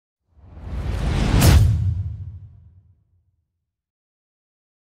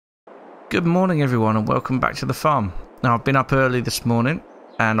Good morning everyone and welcome back to the farm. Now I've been up early this morning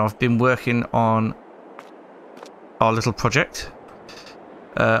and I've been working on our little project.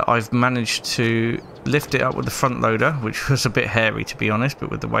 I've managed to lift it up with the front loader, which was a bit hairy to be honest,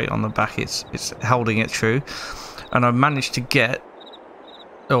 but with the weight on the back it's holding it true. And I've managed to get,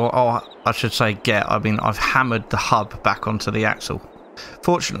 or I should say get, I mean I've hammered the hub back onto the axle.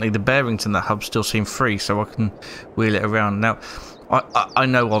 Fortunately the bearings in that hub still seem free, so I can wheel it around. Now I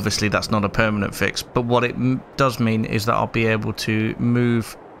know obviously that's not a permanent fix, but what it does mean is that I'll be able to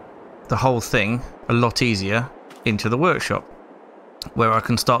move the whole thing a lot easier into the workshop, where I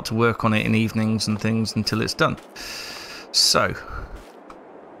can start to work on it in evenings and things until it's done. So,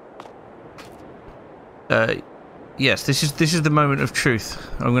 yes, this is the moment of truth.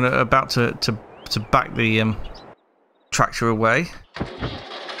 I'm about to back the tractor away,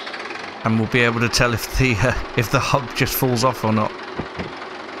 and we'll be able to tell if the hub just falls off or not.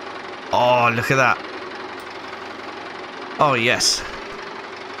 Oh, look at that! Oh yes.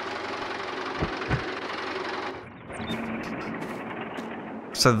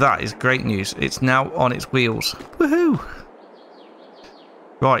 So that is great news. It's now on its wheels. Woohoo!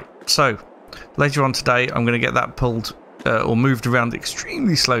 Right, so later on today I'm going to get that pulled or moved around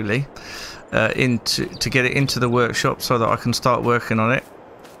extremely slowly to get it into the workshop so that I can start working on it.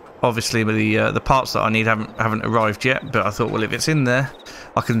 Obviously the parts that I need haven't arrived yet, but I thought, well, if it's in there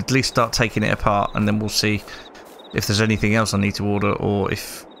I can at least start taking it apart, and then we'll see if there's anything else I need to order, or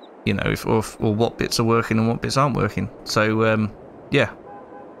if, you know, or what bits are working and what bits aren't working. So yeah,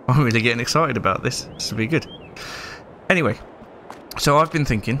 I'm really getting excited about this. This will be good. Anyway, so I've been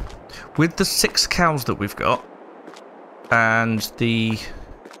thinking, with the 6 cows that we've got and the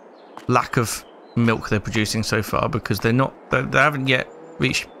lack of milk they're producing so far, because they haven't yet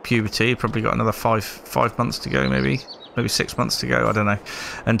reached puberty, probably got another five months to go, maybe 6 months to go, I don't know,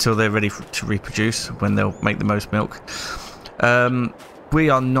 until they're ready to reproduce, when they'll make the most milk. We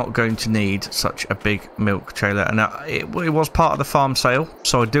are not going to need such a big milk trailer, and it was part of the farm sale,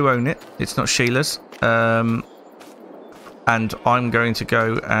 so I do own it. It's not Sheila's, and I'm going to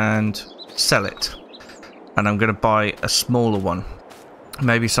go and sell it, and I'm going to buy a smaller one,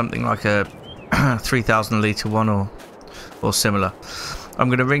 maybe something like a 3,000 litre one or similar. I'm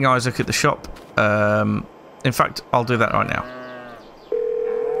going to ring Isaac at the shop. In fact, I'll do that right now.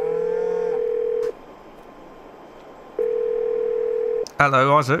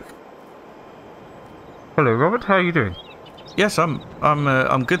 Hello, Isaac. Hello, Robert. How are you doing? Yes, I'm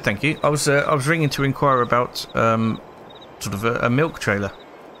good, thank you. I was ringing to inquire about sort of a milk trailer.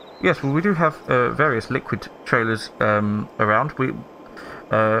 Yes, well, we do have various liquid trailers around.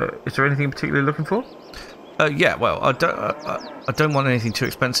 Is there anything particularly looking for? Yeah, well, I don't want anything too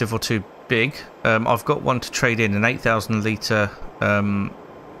expensive or too big. I've got one to trade in, an 8,000 litre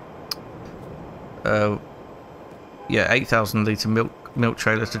 8,000 litre milk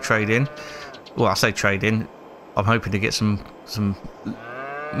trailer to trade in. Well, I say trade in, I'm hoping to get some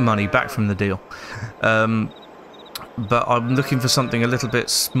money back from the deal. But I'm looking for something a little bit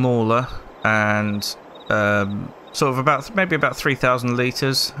smaller and sort of maybe about 3,000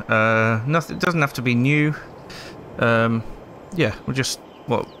 litres. Nothing, it doesn't have to be new. Yeah, we'll just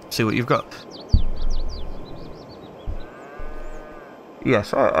see what you've got.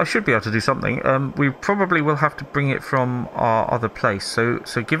 Yes, I should be able to do something. We probably will have to bring it from our other place. So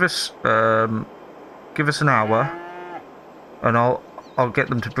give us an hour, and I'll get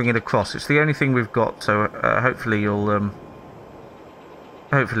them to bring it across. It's the only thing we've got, so hopefully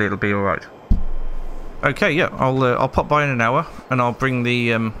hopefully it'll be all right. Okay, yeah, I'll pop by in an hour, and I'll bring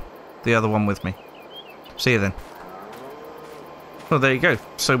the other one with me. See you then. Well, there you go.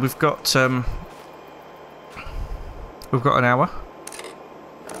 So we've got an hour.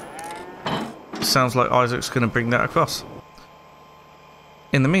 Sounds like Isaac's going to bring that across.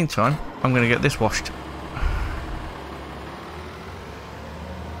 In the meantime, I'm going to get this washed.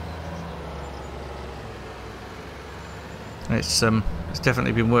 It's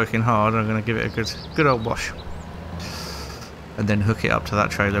definitely been working hard. I'm going to give it a good old wash, and then hook it up to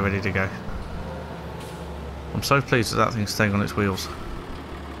that trailer ready to go. I'm so pleased that thing's staying on its wheels.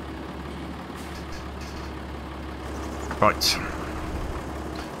 Right.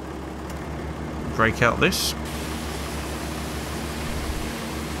 Break out this.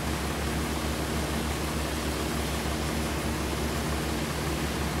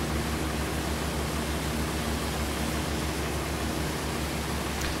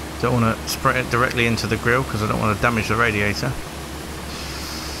 Don't want to spray it directly into the grill because I don't want to damage the radiator.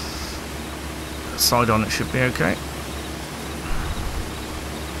 Side on it should be okay.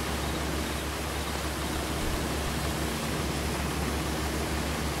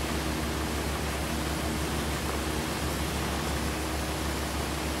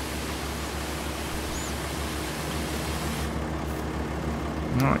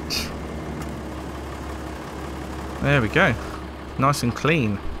 Right. There we go. Nice and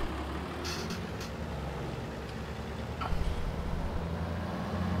clean.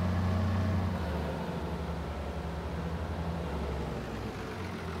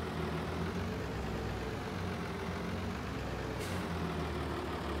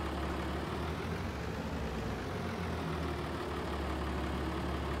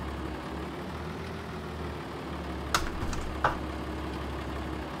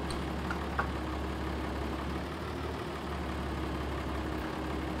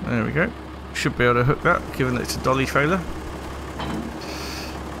 There we go. Should be able to hook that, given that it's a dolly trailer.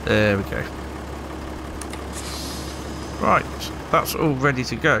 There we go. Right, that's all ready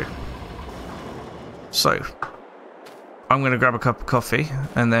to go. So, I'm going to grab a cup of coffee,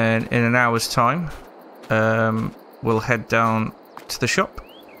 and then in an hour's time, we'll head down to the shop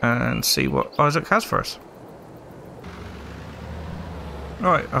and see what Isaac has for us.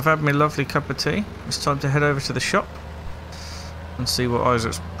 Right, I've had my lovely cup of tea. It's time to head over to the shop and see what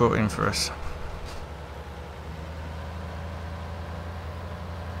Isaac's brought in for us.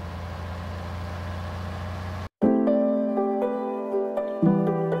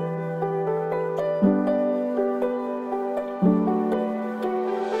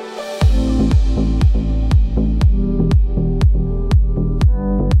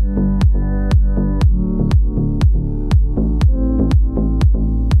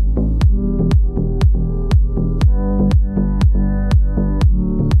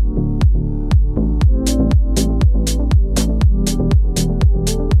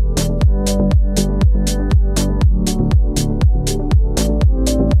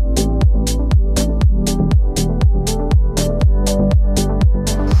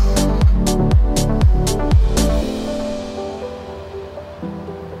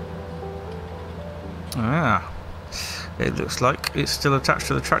 It looks like it's still attached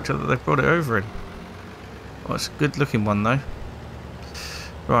to the tractor that they brought it over in. Well, it's a good looking one though.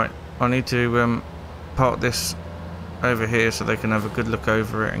 Right, I need to park this over here so they can have a good look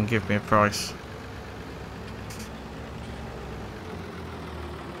over it and give me a price.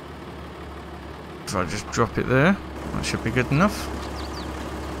 If I just drop it there, that should be good enough.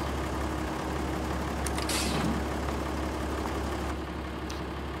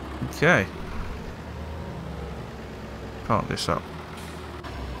 Okay. Park this up.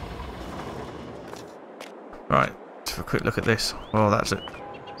 Right, let's have a quick look at this. Oh, that's it.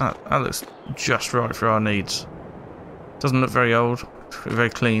 That looks just right for our needs. Doesn't look very old, very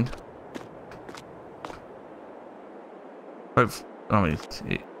clean. I mean,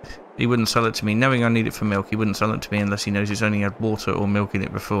 he wouldn't sell it to me. Knowing I need it for milk, he wouldn't sell it to me unless he knows it's only had water or milk in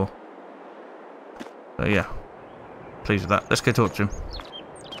it before. So yeah, pleased with that. Let's go talk to him.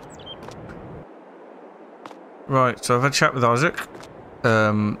 Right, so I've had a chat with Isaac.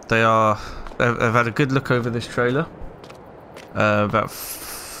 They've had a good look over this trailer. About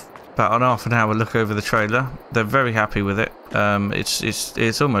an half an hour look over the trailer. They're very happy with it.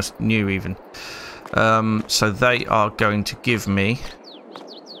 It's almost new even. So they are going to give me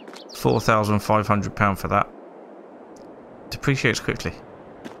 £4,500 for that. Depreciates quickly.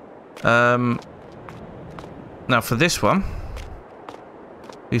 Now for this one,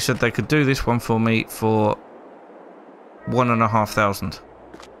 he said they could do this one for me for £1,500.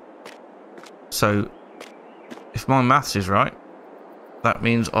 So if my maths is right, that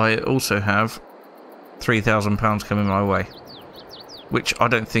means I also have £3,000 coming my way, which I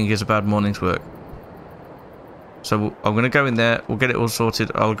don't think is a bad morning's work. So I'm going to go in there. We'll get it all sorted.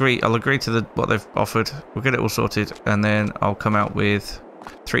 I'll agree to what they've offered. We'll get it all sorted, and then I'll come out with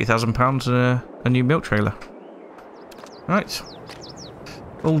 £3,000 and a new milk trailer. Right,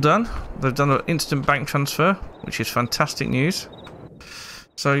 all done. They've done an instant bank transfer, which is fantastic news.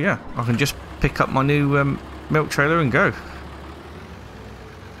 So yeah, I can just pick up my new milk trailer and go.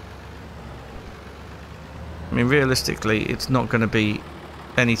 I mean, realistically, it's not going to be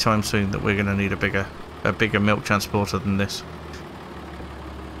anytime soon that we're going to need a bigger milk transporter than this.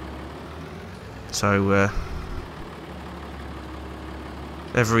 So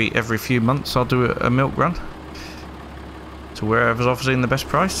every few months I'll do a milk run to wherever's offering the best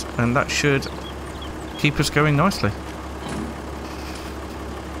price, and that should keep us going nicely.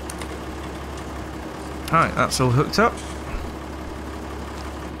 Alright, that's all hooked up.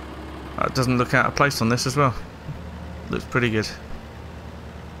 That doesn't look out of place on this as well. Looks pretty good.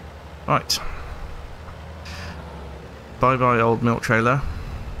 Right. Bye bye old milk trailer.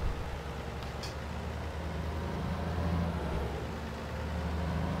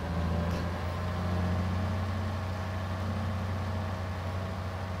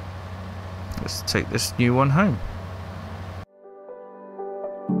 Let's take this new one home.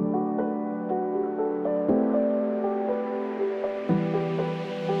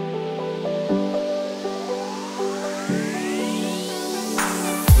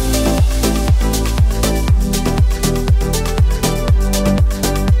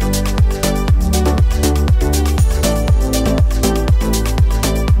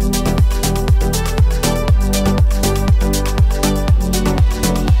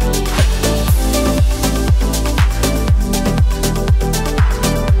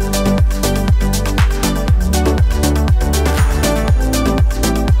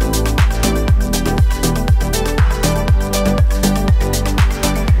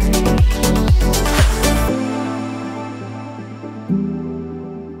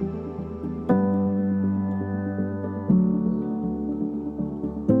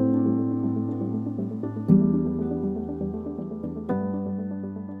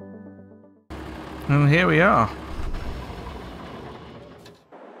 here we are.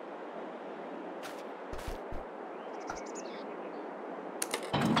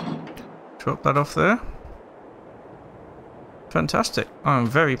 Drop that off there. Fantastic. I'm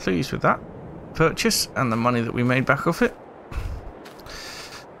very pleased with that purchase and the money that we made back off it.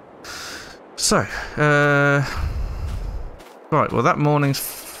 So, right, well that morning's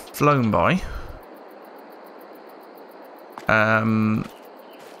flown by.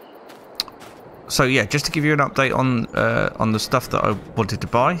 So yeah, just to give you an update on the stuff that I wanted to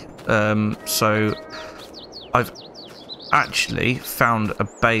buy. So I've actually found a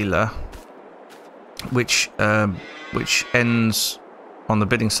baler which ends on the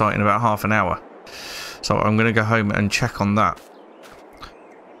bidding site in about half an hour. So I'm going to go home and check on that.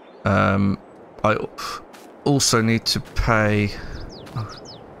 I also need to pay.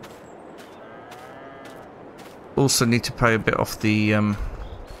 Also need to pay a bit off the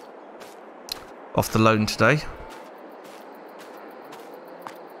loan today.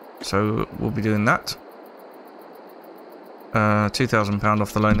 So we'll be doing that. £2,000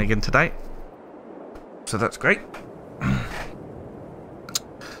 off the loan again today. So that's great.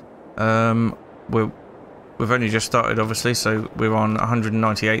 We've only just started, obviously, so we're on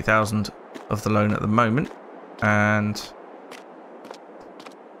 198,000 of the loan at the moment, and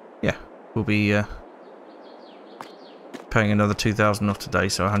yeah, we'll be paying another 2,000 off today,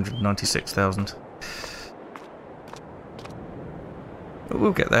 so 196,000.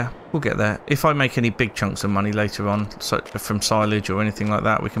 We'll get there. We'll get there. If I make any big chunks of money later on, so from silage or anything like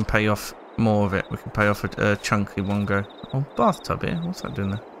that, we can pay off more of it. We can pay off a chunk in one go. Oh, bathtub here. What's that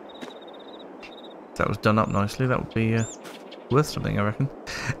doing there? If that was done up nicely, that would be worth something, I reckon.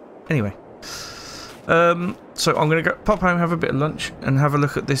 Anyway, so I'm going to go pop home, have a bit of lunch, and have a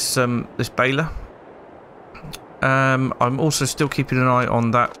look at this this baler. I'm also still keeping an eye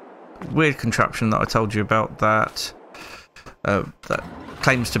on that weird contraption that I told you about that that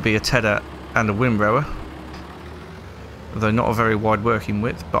claims to be a tedder and a windrower, though not a very wide working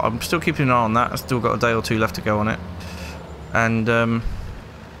width, but I'm still keeping an eye on that. I've still got a day or two left to go on it, and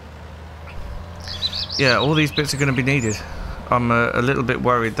yeah, all these bits are going to be needed. I'm a little bit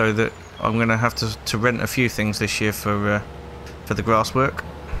worried though that I'm going to have to rent a few things this year for the grass work,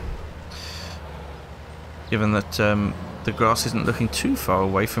 given that the grass isn't looking too far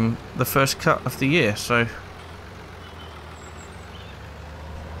away from the first cut of the year, so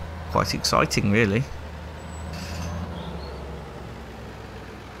quite exciting really.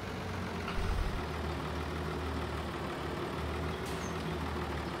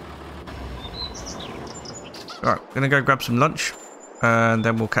 Right, gonna go grab some lunch and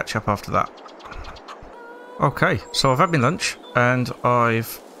then we'll catch up after that. Okay, so I've had my lunch and I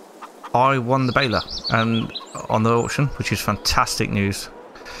won the baler and on the auction, which is fantastic news.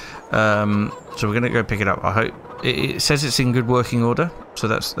 So we're gonna go pick it up. I hope it says it's in good working order, so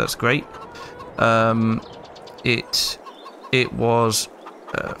that's great. It was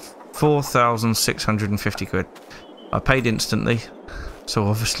 4,650 quid. I paid instantly, so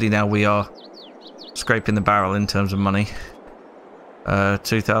obviously now we are scraping the barrel in terms of money.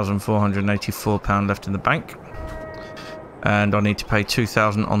 £2,484 left in the bank, and I need to pay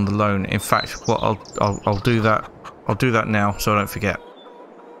 2,000 on the loan. In fact, what I'll do that. I'll do that now, so I don't forget.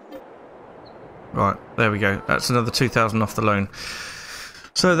 Right, there we go. That's another 2,000 off the loan.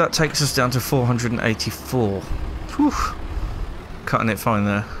 So that takes us down to 484. Whew. Cutting it fine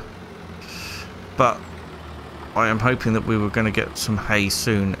there. But I am hoping that we were going to get some hay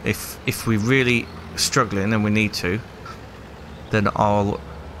soon. If we really struggling and we need to, then I'll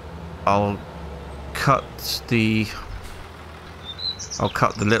cut the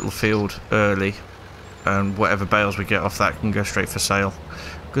little field early, and whatever bales we get off that can go straight for sale,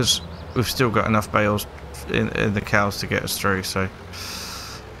 because we've still got enough bales in the cows to get us through. So,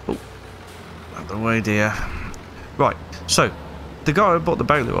 oh, out the way, dear. Right, so the guy who bought the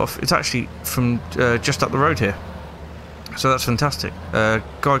baler off, it's actually from just up the road here, so that's fantastic. A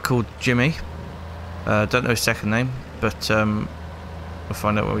guy called Jimmy. Don't know his second name, but we'll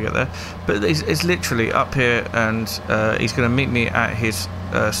find out when we get there. But it's literally up here, and he's going to meet me at his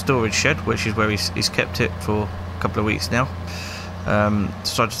storage shed, which is where he's kept it for a couple of weeks now.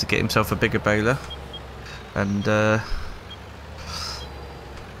 Decided to get himself a bigger baler, and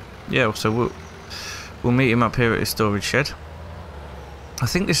yeah, so we'll meet him up here at his storage shed. I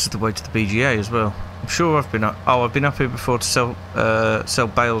think this is the way to the BGA as well. I'm sure I've been up. Oh, I've been up here before to sell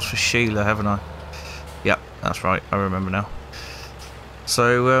bales for Sheila, haven't I? Yeah, that's right. I remember now.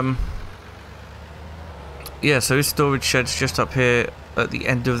 So yeah, so his storage shed's just up here at the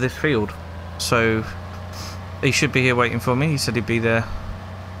end of this field. So he should be here waiting for me. He said he'd be there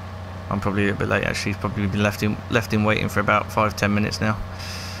I'm probably a bit late actually. He's probably been left in waiting for about 5-10 minutes now.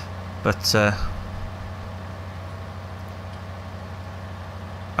 But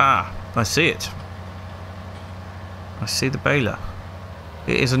I see it. I see the baler.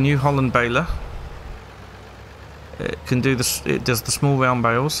 It is a New Holland baler. It can do this. It does the small round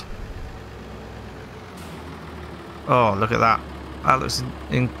bales. Oh, look at that. That looks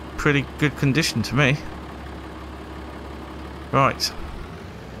in pretty good condition to me. Right.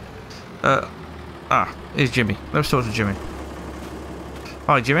 Here's Jimmy. Let's talk to Jimmy.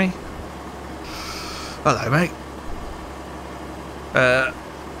 Hi, Jimmy. Hello, mate.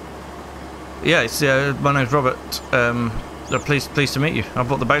 Yeah, it's my name's Robert. Pleased to meet you. I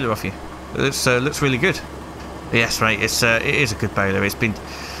bought the baler off you. It looks really good. Yes, mate. It is a good baler. It's been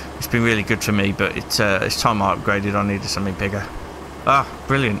really good for me, but it's time I upgraded. I needed something bigger.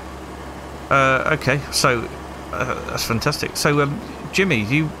 Brilliant. Okay, so that's fantastic. So, Jimmy,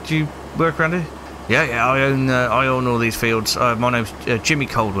 do you work around here? Yeah. I own all these fields. My name's Jimmy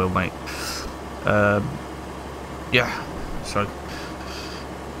Coldwell, mate. Yeah. So,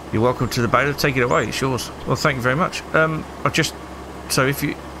 you're welcome to the baler. Take it away. It's yours. Well, thank you very much. If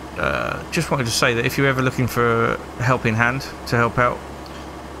you just wanted to say that if you're ever looking for a helping hand to help out,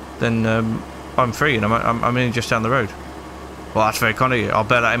 then I'm free and I'm only just down the road. Well, that's very kind of you. I'll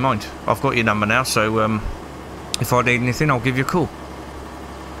bear that in mind. I've got your number now, so if I need anything, I'll give you a call.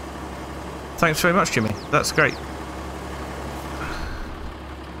 Thanks very much, Jimmy. That's great.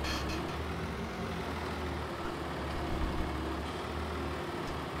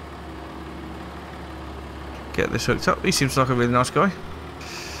 Get this hooked up. He seems like a really nice guy.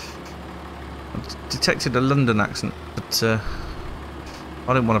 I detected a London accent, but I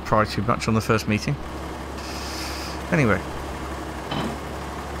didn't want to pry too much on the first meeting. Anyway.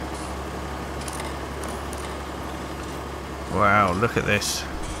 Wow, look at this.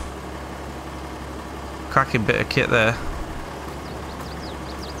 Cracking bit of kit there.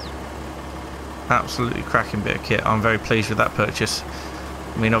 Absolutely cracking bit of kit. I'm very pleased with that purchase.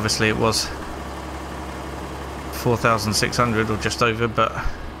 I mean, obviously it was 4,600 or just over, but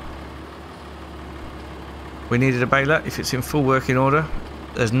we needed a baler. If it's in full working order,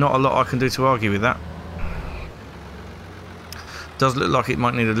 there's not a lot I can do to argue with that. Does look like it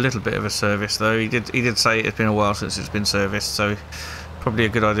might need a little bit of a service though. He did say it's been a while since it's been serviced, so probably a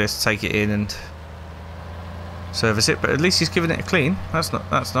good idea to take it in and service it. But at least he's giving it a clean. That's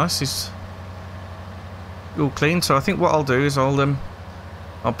nice. He's all clean. So I think what I'll do is I'll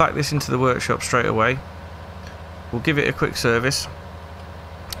back this into the workshop straight away. We'll give it a quick service,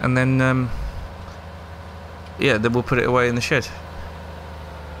 and then then we'll put it away in the shed.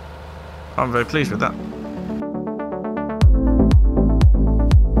 I'm very pleased with that.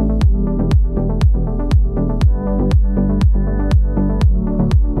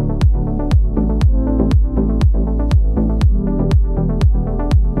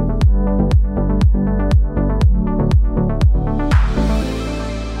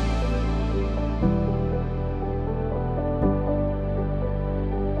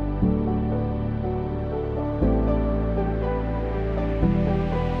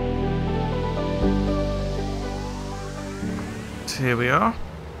 Here we are.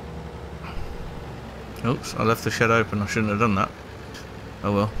 Oops, I left the shed open. I shouldn't have done that.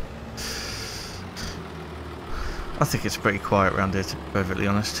 Oh well. I think it's pretty quiet around here, to be perfectly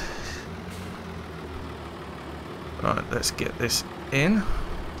honest. Right, let's get this in.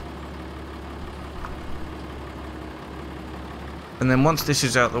 And then once this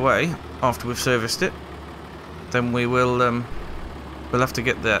is out the way, after we've serviced it, then we will we'll have to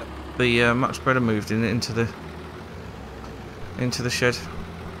get the muck spreader moved into the shed.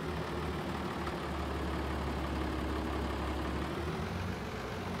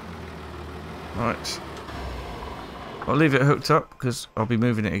 Right. I'll leave it hooked up because I'll be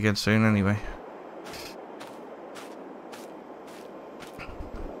moving it again soon anyway.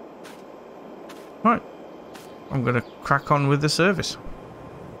 Right. I'm going to crack on with the service.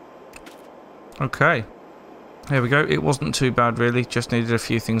 Okay. There we go. It wasn't too bad really. Just needed a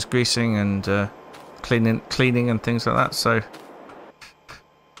few things greasing and cleaning and things like that. So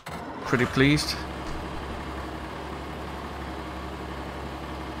pretty pleased.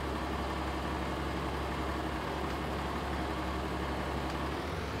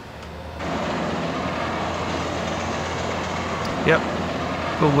 Yep,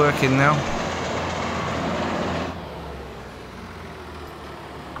 all working now.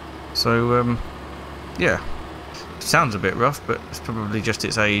 So yeah, sounds a bit rough, but it's probably just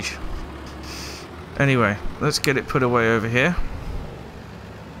its age. Anyway, let's get it put away over here.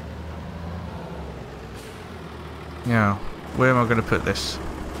 Now, where am I going to put this?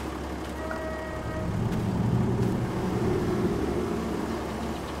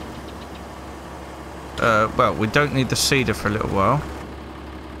 well, we don't need the cedar for a little while.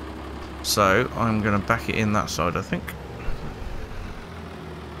 So, I'm going to back it in that side, I think.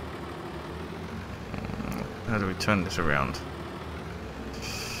 How do we turn this around?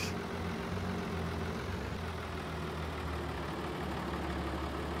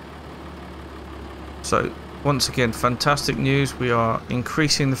 So, once again, fantastic news. We are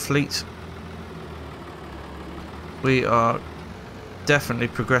increasing the fleet. We are definitely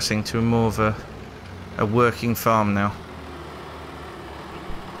progressing to more of a working farm now.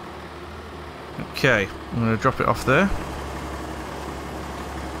 Okay, I'm going to drop it off there.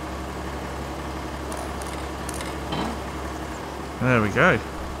 There we go.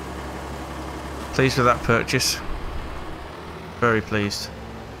 Pleased with that purchase. Very pleased.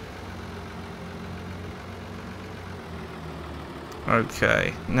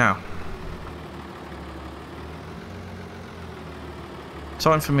 Okay, now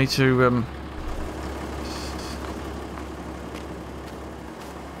time for me to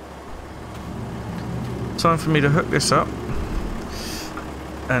hook this up,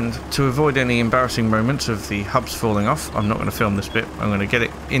 and to avoid any embarrassing moments of the hubs falling off, I'm not going to film this bit. I'm going to get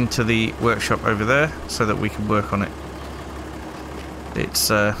it into the workshop over there so that we can work on it.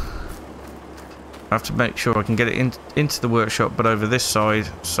 It's I have to make sure I can get it into the workshop, but over this side,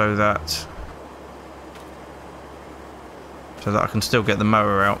 so that I can still get the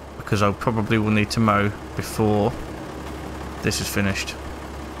mower out, because I probably will need to mow before this is finished.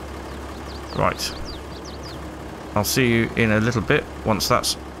 Right. I'll see you in a little bit once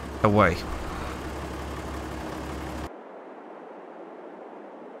that's away.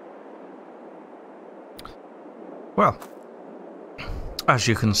 Well, as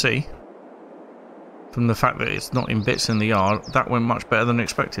you can see, from the fact that it's not in bits in the yard, that went much better than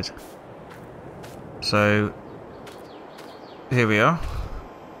expected. So here we are.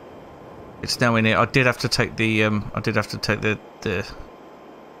 It's now in here. I did have to take the the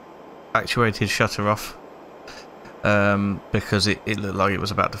actuated shutter off, because it looked like it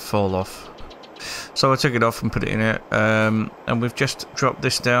was about to fall off. So I took it off and put it in it, and we've just dropped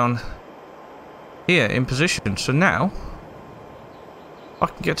this down here in position. So now I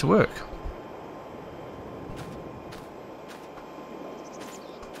can get to work.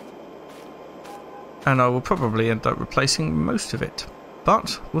 And I will probably end up replacing most of it,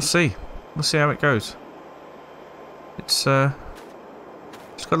 but we'll see. We'll see how it goes. It's got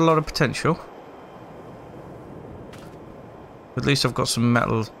a lot of potential. At least I've got some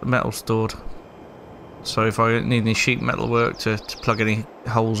metal stored. So if I need any sheet metal work to plug any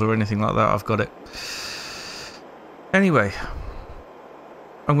holes or anything like that, I've got it. Anyway,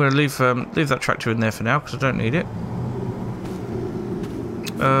 I'm going to leave that tractor in there for now because I don't need it.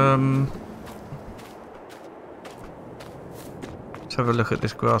 Let's have a look at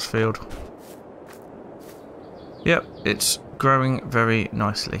this grass field. Yep, it's growing very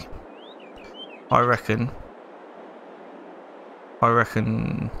nicely. I reckon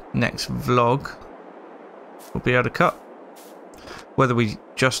next vlog we'll be able to cut. Whether we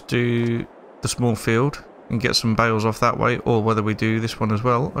just do the small field and get some bales off that way, or whether we do this one as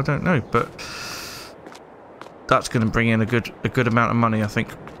well, I don't know. But that's going to bring in a good amount of money, I think.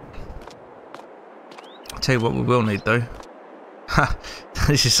 I'll tell you what we will need though. Ha!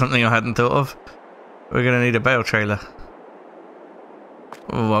 This is something I hadn't thought of. We're going to need a bale trailer.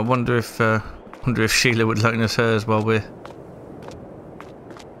 Oh, I wonder if Sheila would loan us hers while we're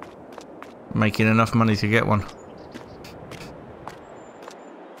making enough money to get one.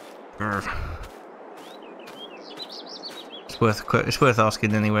 It's worth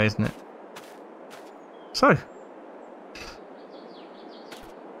asking anyway, isn't it? So, I'm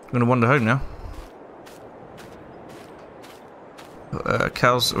going to wander home now.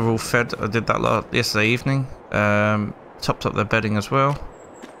 Cows are all fed. I did that yesterday evening. Topped up their bedding as well.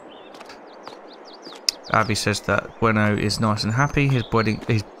 Abby says that Bueno is nice and happy. His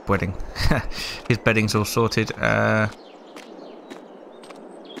bedding's all sorted.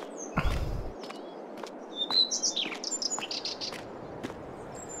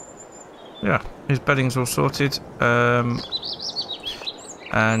 Yeah, his bedding's all sorted.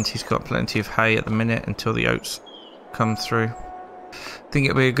 And he's got plenty of hay at the minute until the oats come through. I think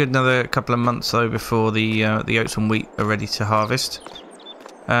it'll be a good another couple of months though before the oats and wheat are ready to harvest.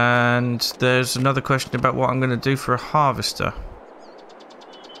 And there's another question about what I'm going to do for a harvester.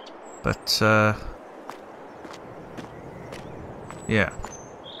 But yeah,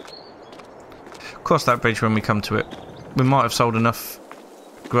 cross that bridge when we come to it. We might have sold enough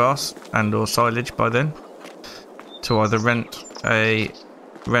grass and or silage by then to either rent a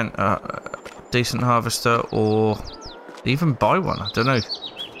decent harvester or even buy one. I don't know.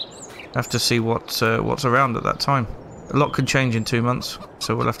 Have to see what's around at that time. A lot could change in 2 months,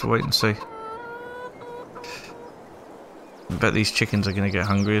 so we'll have to wait and see. I bet these chickens are going to get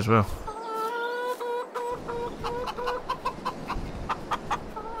hungry as well.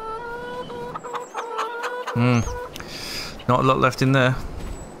 Not a lot left in there.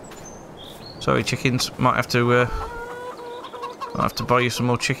 Sorry, chickens. Might have to buy you some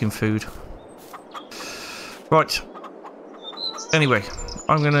more chicken food. Right. Anyway,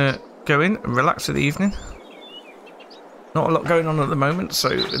 I'm gonna go in and relax for the evening. Not a lot going on at the moment, so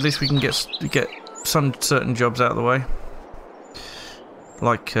at least we can get some certain jobs out of the way,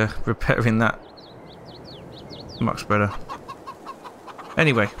 like repairing that. Much better.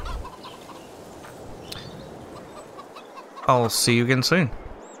 Anyway, I'll see you again soon.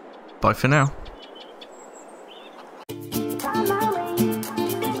 Bye for now.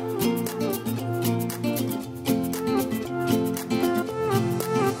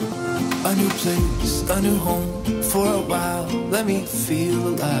 A new place, a new home, for a while, let me feel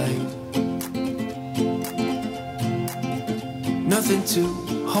alive. Nothing to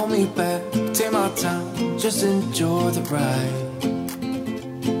hold me back, take my time, just enjoy the ride.